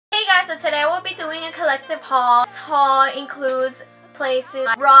guys, so today we'll be doing a collective haul. This haul includes places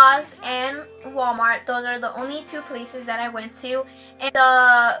like Ross and Walmart. Those are the only two places that I went to. And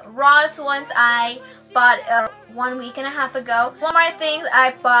the Ross ones I bought 1 week and a half ago. Walmart things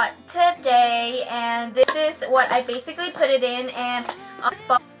I bought today, and this is what I basically put it in. And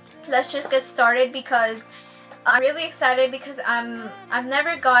let's just get started because I'm really excited because I've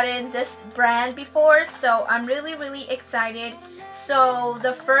never gotten this brand before, so I'm really excited. So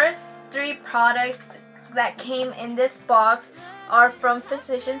the first 3 products that came in this box are from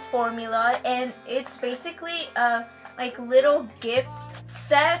Physicians Formula, and it's basically a like little gift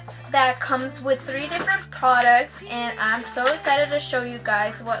set that comes with 3 different products, and I'm so excited to show you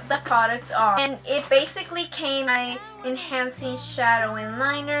guys what the products are. And it basically came my enhancing shadow and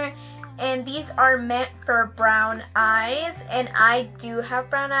liner, and these are meant for brown eyes, and I do have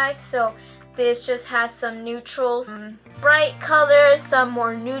brown eyes, so this just has some neutrals, bright colors, some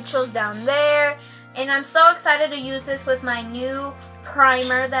more neutrals down there. And I'm so excited to use this with my new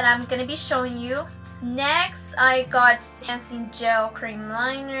primer that I'm going to be showing you. Next, I got Enhancing Gel Cream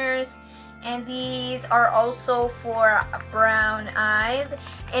Liners, and these are also for brown eyes.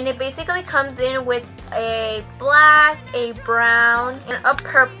 And it basically comes in with a black, a brown, and a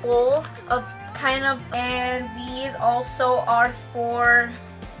purple, and these also are for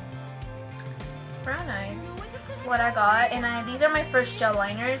brown eyes. This is what I got, and these are my first gel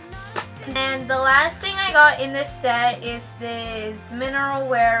liners. And the last thing I got in this set is this Mineral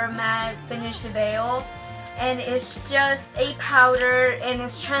Wear Matte Finish Veil, and it's just a powder and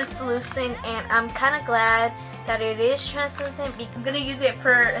it's translucent, and I'm kind of glad that it is translucent because I'm gonna use it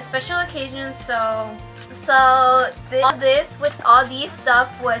for a special occasion. So this with all these stuff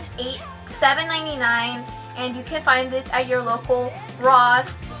was $7.99, and you can find this at your local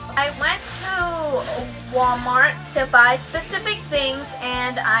Ross. I went to Walmart to buy specific things,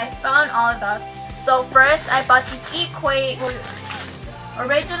 and I found all of stuff. So first I bought these EQUATE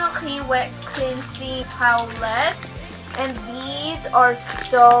Original Clean Wet Cleansing Towelettes, and these are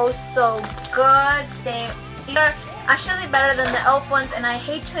so good. These are actually better than the e.l.f. ones, and I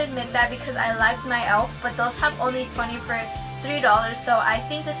hate to admit that because I like my e.l.f., but those have only 20 for $3, so I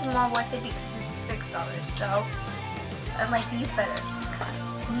think this is more worth it because this is $6. So I like these better.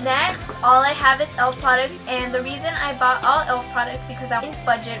 Next, all I have is e.l.f. products, and the reason I bought all e.l.f. products because I'm in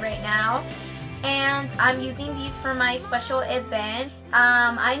budget right now, and I'm using these for my special event.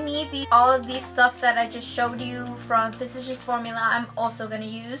 I need all of these stuff that I just showed you from Physicians Formula. I'm also gonna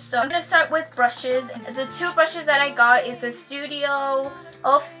use. So I'm gonna start with brushes. The 2 brushes that I got is the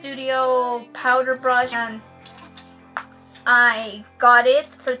e.l.f. Studio powder brush, and I got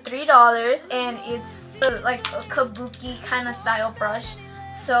it for $3, and it's like a kabuki kind of style brush.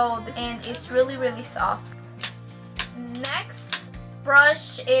 So, and it's really soft. Next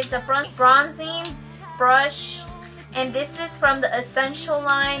brush is a bronzing brush, and this is from the Essential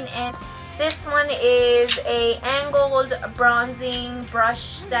line, and this one is a angled bronzing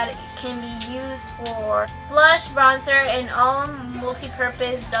brush that can be used for blush, bronzer, and all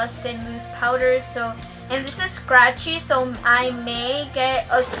multi-purpose dust and loose powders. So, and this is scratchy, so I may get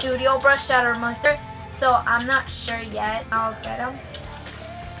a studio brush that are much better, so I'm not sure yet. I'll get them.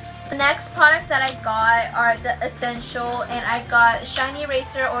 The next products that I got are the Essential, and I got Shiny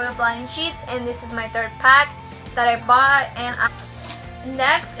Eraser Oil Blotting Sheets, and this is my 3rd pack that I bought. And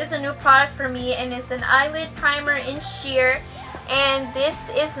next is a new product for me, and it's an eyelid primer in sheer, and this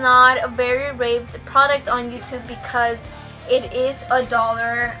is not a very raved product on YouTube because it is a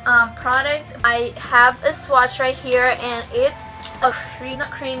 $1 product. I have a swatch right here, and it's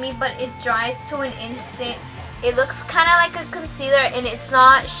not creamy, but it dries to an instant. It looks kind of like a concealer, and it's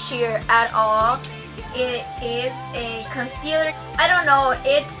not sheer at all. It is a concealer. I don't know,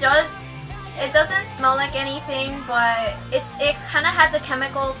 it's just, it doesn't smell like anything, but it kind of has a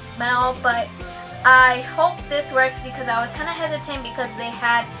chemical smell, but I hope this works because I was kind of hesitant because they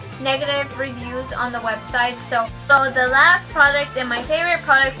had negative reviews on the website. So the last product, and my favorite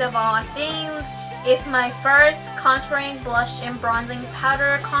product of all things, is my first contouring blush and bronzing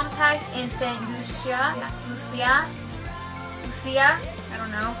powder compact in St. Lucia. I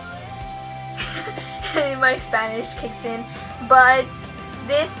don't know. My Spanish kicked in. But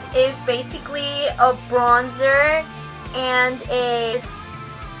this is basically a bronzer, and it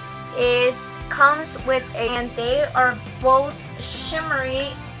comes with and they are both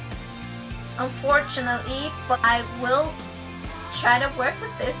shimmery, unfortunately, but I will try to work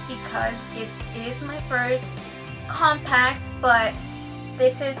with this because it is my first compact, but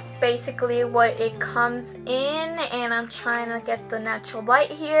this is basically what it comes in, and I'm trying to get the natural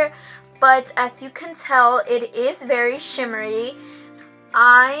light here, but as you can tell, it is very shimmery.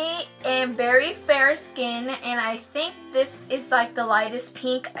 I am very fair skin, and I think this is like the lightest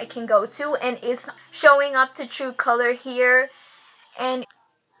pink I can go to, and it's showing up to true color here. And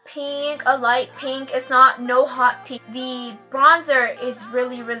pink, a light pink, it's not no hot pink. The bronzer is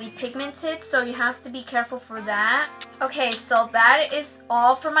really pigmented, so you have to be careful for that. Okay, so that is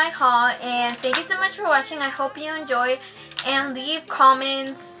all for my haul, and thank you so much for watching. I hope you enjoyed, and leave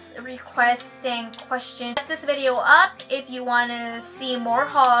comments, requests, and questions. Check this video up if you want to see more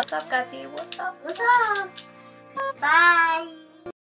hauls. What's up, Kathy? What's up? What's up? Bye.